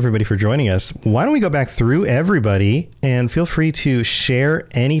 But thank you, everybody, for joining us. Why don't we go back through everybody and feel free to share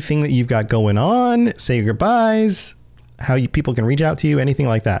anything that you've got going on, say your goodbyes, how people can reach out to you, anything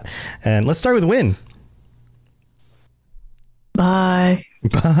like that. And let's start with Win. Bye.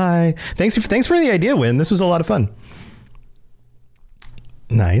 Thanks for the idea, Win. This was a lot of fun.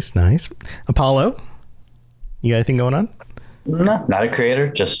 Nice. Apollo, you got anything going on? No, not a creator,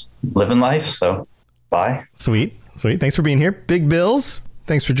 just living life. So bye. Sweet. Thanks for being here. Big Bills,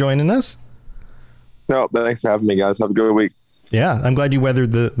 thanks for joining us. No, thanks for having me, guys. Have a good week. Yeah, I'm glad you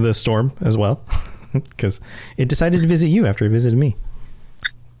weathered the storm as well, because it decided to visit you after it visited me.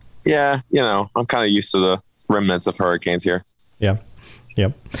 Yeah, I'm kind of used to the remnants of hurricanes here. Yeah.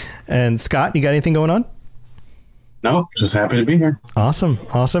 Yep. And Scott, you got anything going on? No, just happy to be here. Awesome.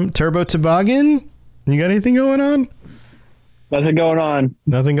 Turbo Toboggan, you got anything going on? Nothing going on.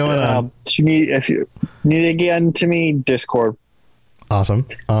 If you need to get into me, Discord. Awesome.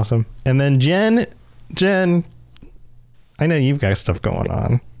 And then Jen, I know you've got stuff going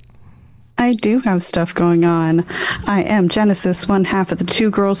on. I do have stuff going on. I am Genesis, one half of the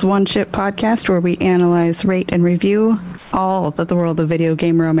Two Girls, One Chip podcast, where we analyze, rate, and review all that the world of video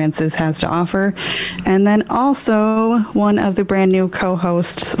game romances has to offer. And then also one of the brand new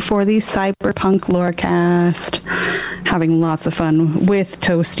co-hosts for the Cyberpunk Lorecast. Having lots of fun with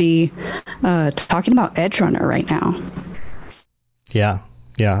Toasty, talking about Edge Runner right now. Yeah.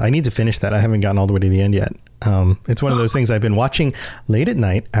 I need to finish that. I haven't gotten all the way to the end yet. It's one of those things I've been watching late at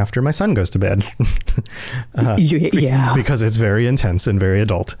night after my son goes to bed. Because it's very intense and very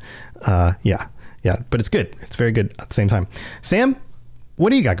adult. Yeah, but it's good. It's very good at the same time. Sam, what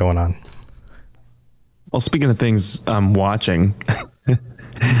do you got going on? Well, speaking of things I'm watching,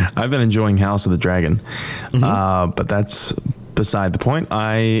 I've been enjoying House of the Dragon, but that's beside the point.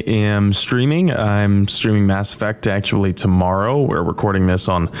 I am streaming. I'm streaming Mass Effect actually tomorrow. We're recording this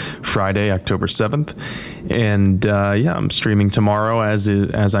on Friday, October 7th. And I'm streaming tomorrow as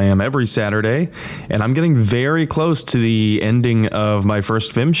I am every Saturday. And I'm getting very close to the ending of my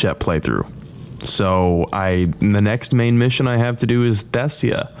first Vimshep playthrough. So the next main mission I have to do is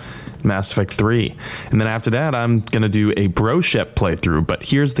Thessia, Mass Effect 3. And then after that, I'm going to do a Broshep playthrough. But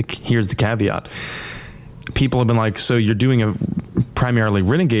here's the caveat. People have been like, so you're doing a primarily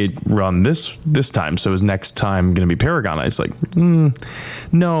Renegade run this time, so is next time going to be Paragon? I was like,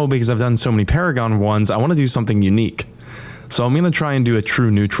 no, because I've done so many Paragon ones. I want to do something unique. So I'm going to try and do a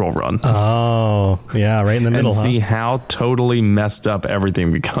true neutral run. Oh, yeah, right in the middle, and see how totally messed up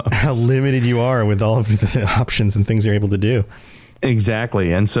everything becomes. How limited you are with all of the options and things you're able to do.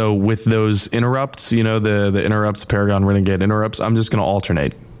 Exactly. And so with those interrupts, the interrupts, Paragon, Renegade interrupts, I'm just going to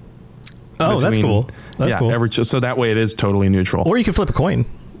alternate. Oh, that's cool. That's cool. So that way it is totally neutral. Or you can flip a coin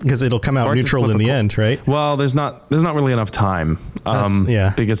because it'll come out neutral in the end, right? Well, there's not really enough time.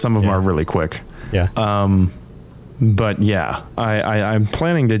 Because some of them are really quick. Yeah. But yeah, I'm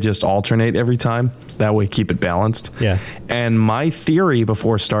planning to just alternate every time. That way, keep it balanced. Yeah. And my theory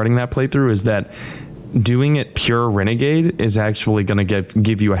before starting that playthrough is that doing it pure Renegade is actually going to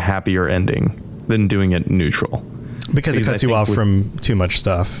give you a happier ending than doing it neutral. Because it cuts you off from too much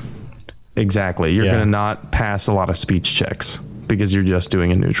stuff. Exactly. You're going to not pass a lot of speech checks because you're just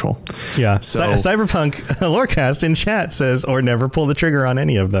doing it neutral. Yeah. So Cyberpunk Lorecast in chat says, or never pull the trigger on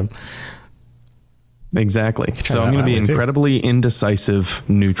any of them. Exactly. So I'm going to be incredibly indecisive,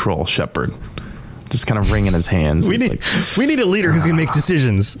 neutral Shepard. Just kind of wringing his hands. We need a leader who can make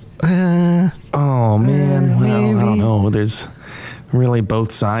decisions. Oh, man. Well, I don't know. There's really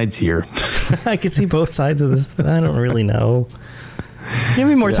both sides here. I could see both sides of this. I don't really know. Give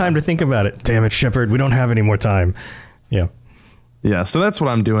me more time to think about it. Damn it, Shepard. We don't have any more time. Yeah. Yeah, so that's what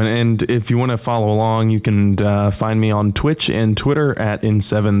I'm doing. And if you want to follow along, you can find me on Twitch and Twitter at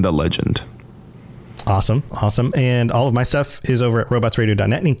In7TheLegend. Awesome. And all of my stuff is over at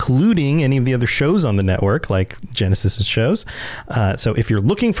robotsradio.net, including any of the other shows on the network, like Genesis's shows. So if you're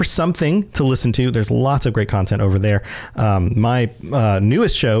looking for something to listen to, there's lots of great content over there. My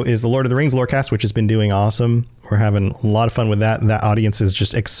newest show is the Lord of the Rings Lorecast, which has been doing awesome. We're having a lot of fun with that. That audience has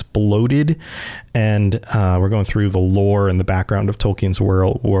just exploded, and we're going through the lore and the background of Tolkien's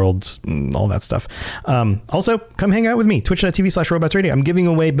worlds, all that stuff. Also, come hang out with me, twitch.tv/robotsradio. I'm giving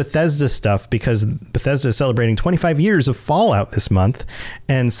away Bethesda stuff because Bethesda is celebrating 25 years of Fallout this month,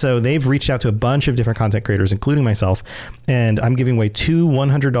 and so they've reached out to a bunch of different content creators, including myself, and I'm giving away 2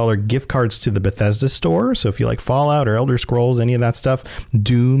 $100 gift cards to the Bethesda store. So if you like Fallout or Elder Scrolls, any of that stuff,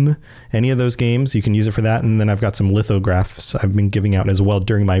 Doom, any of those games, you can use it for that. And then I've got some lithographs I've been giving out as well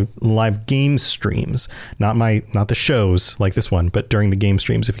during my live game streams, not the shows like this one, but during the game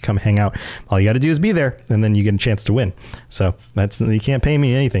streams. If you come hang out, all you got to do is be there, and then you get a chance to win. So you can't pay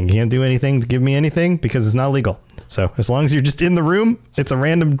me anything. You can't do anything to give me anything because it's not legal. So as long as you're just in the room, it's a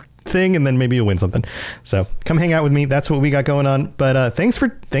random thing, and then maybe you'll win something. So come hang out with me. That's what we got going on. But thanks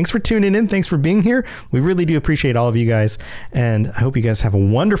for tuning in. Thanks for being here. We really do appreciate all of you guys, and I hope you guys have a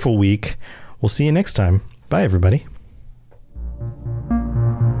wonderful week. We'll see you next time. Bye, everybody.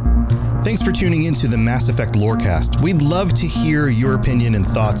 Thanks for tuning in to the Mass Effect Lorecast. We'd love to hear your opinion and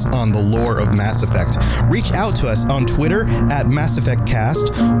thoughts on the lore of Mass Effect. Reach out to us on Twitter at Mass Effect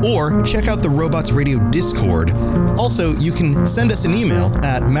Cast, or check out the Robots Radio Discord. Also, you can send us an email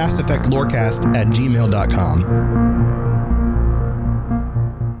at masseffectlorecast@gmail.com.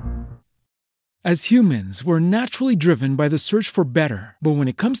 As humans, we're naturally driven by the search for better. But when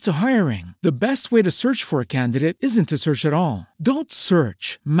it comes to hiring, the best way to search for a candidate isn't to search at all. Don't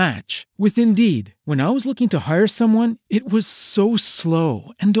search, match with Indeed. When I was looking to hire someone, it was so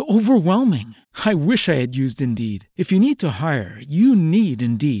slow and overwhelming. I wish I had used Indeed. If you need to hire, you need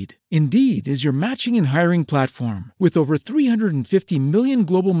Indeed. Indeed is your matching and hiring platform with over 350 million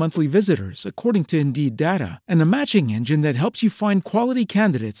global monthly visitors, according to Indeed data, and a matching engine that helps you find quality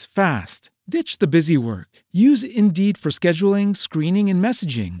candidates fast. Ditch the busy work. Use Indeed for scheduling, screening, and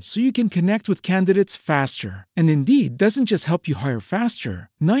messaging so you can connect with candidates faster. And Indeed doesn't just help you hire faster.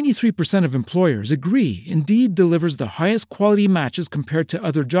 93% of employers agree Indeed delivers the highest quality matches compared to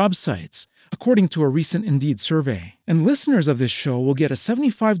other job sites, according to a recent Indeed survey. And listeners of this show will get a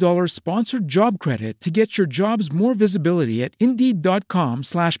 $75 sponsored job credit to get your jobs more visibility at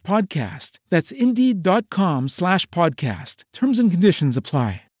Indeed.com/podcast. That's Indeed.com/podcast. Terms and conditions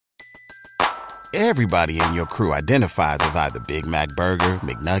apply. Everybody in your crew identifies as either Big Mac Burger,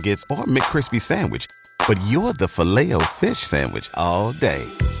 McNuggets, or McCrispy Sandwich. But you're the Filet-O-Fish Sandwich all day.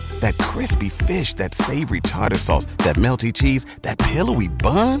 That crispy fish, that savory tartar sauce, that melty cheese, that pillowy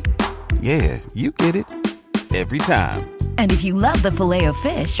bun. Yeah, you get it. Every time. And if you love the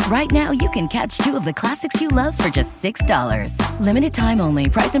Filet-O-Fish, right now you can catch 2 of the classics you love for just $6. Limited time only.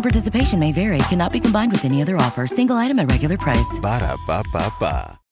 Price and participation may vary. Cannot be combined with any other offer. Single item at regular price. Ba-da-ba-ba-ba.